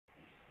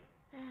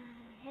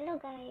Hello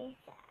guys,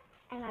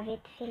 I'm a bit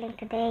feeling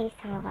today,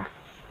 so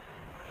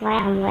why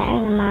I'm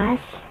wearing a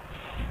mask.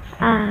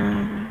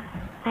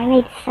 I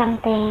made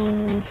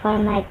something for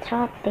my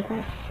throat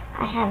because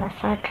I have a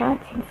sore throat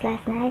since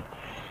last night,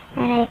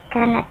 and I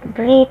cannot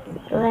breathe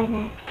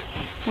when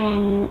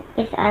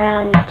it's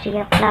around 3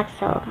 o'clock.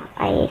 So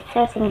I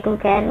search in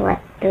Google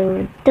what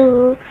to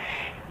do,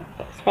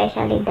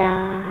 especially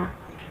the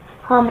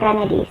home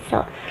remedies.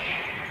 So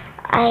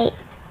I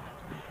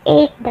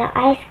ate the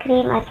ice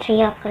cream at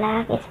 3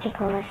 o'clock. It's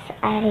because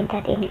I read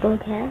that in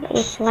Google.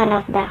 It's one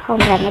of the home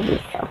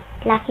remedies. So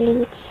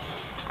luckily,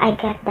 I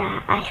got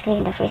the ice cream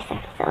in the freezer.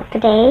 So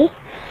today,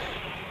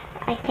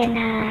 I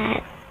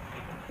cannot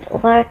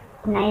work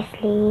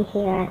nicely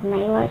here at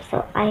my work.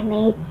 So I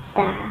made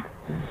the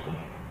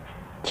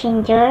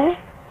ginger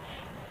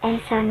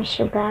and some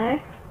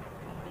sugar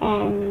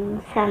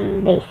and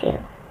some basil.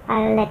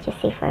 I'll let you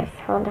see first.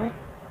 Hold on.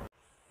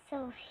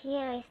 So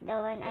here is the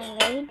one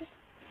I made.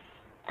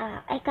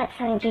 I cut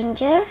some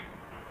ginger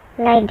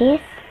like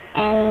this,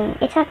 and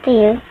it's up to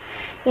you.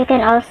 You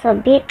can also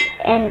beat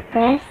and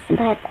press,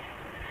 but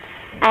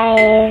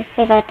I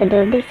prefer to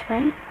do this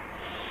one.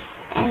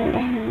 And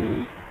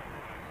then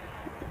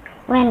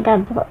when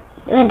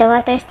the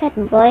water starts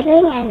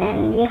boiling, and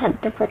then you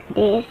have to put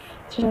this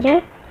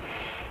ginger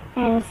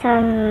and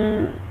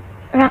some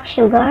rock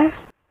sugar.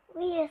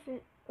 We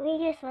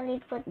usually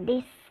put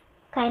this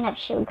kind of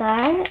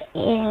sugar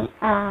in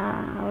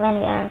when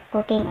we are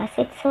cooking a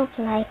sweet soup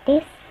like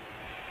this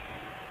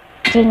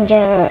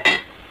ginger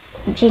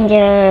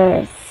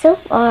soup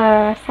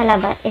or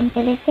salabat in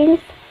Philippines.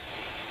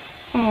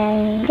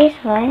 And this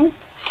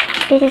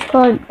is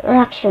called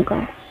rock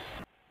sugar.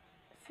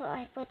 So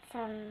I put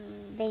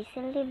some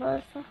basil leaf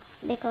also,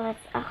 because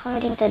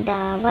according to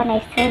the one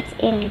I searched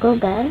in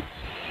Google,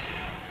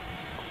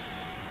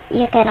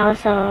 you can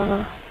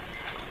also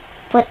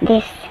put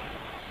this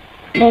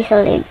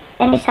basil leaf,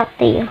 and it's up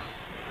to you.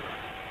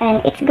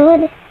 And it's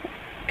good.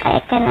 I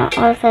can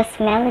also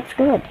smell it's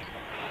good.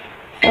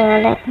 So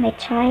let me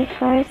try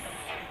first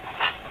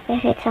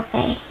if it's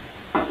okay.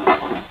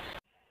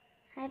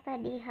 Hi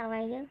buddy, how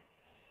are you?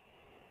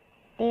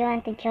 Do you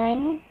want to join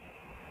in?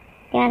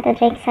 Do you want to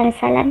drink some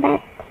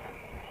salabat?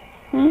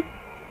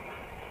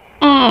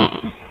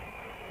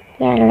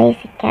 You're a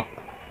lazy cat.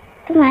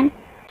 Come on.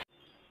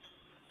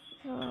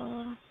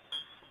 So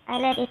I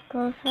let it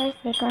cool first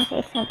because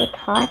it's a bit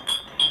hot,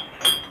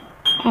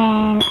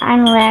 and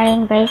I'm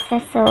wearing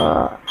braces, so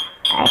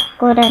I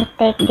couldn't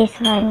take this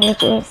one,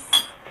 which is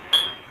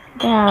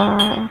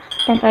the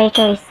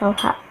temperature is so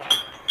hot.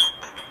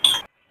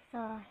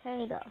 So here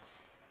we go.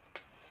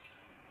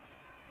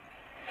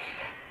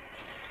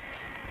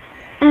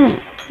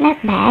 Not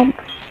bad.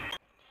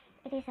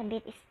 It is a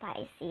bit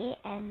spicy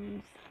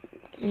and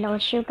low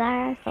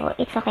sugar, so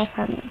it's okay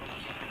for me.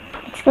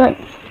 It's good.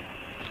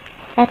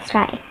 Let's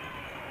try.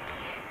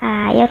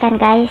 You can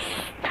guys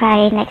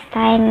try next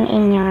time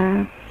in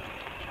your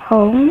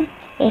home,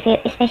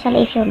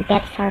 especially if you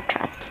get sore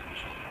throat.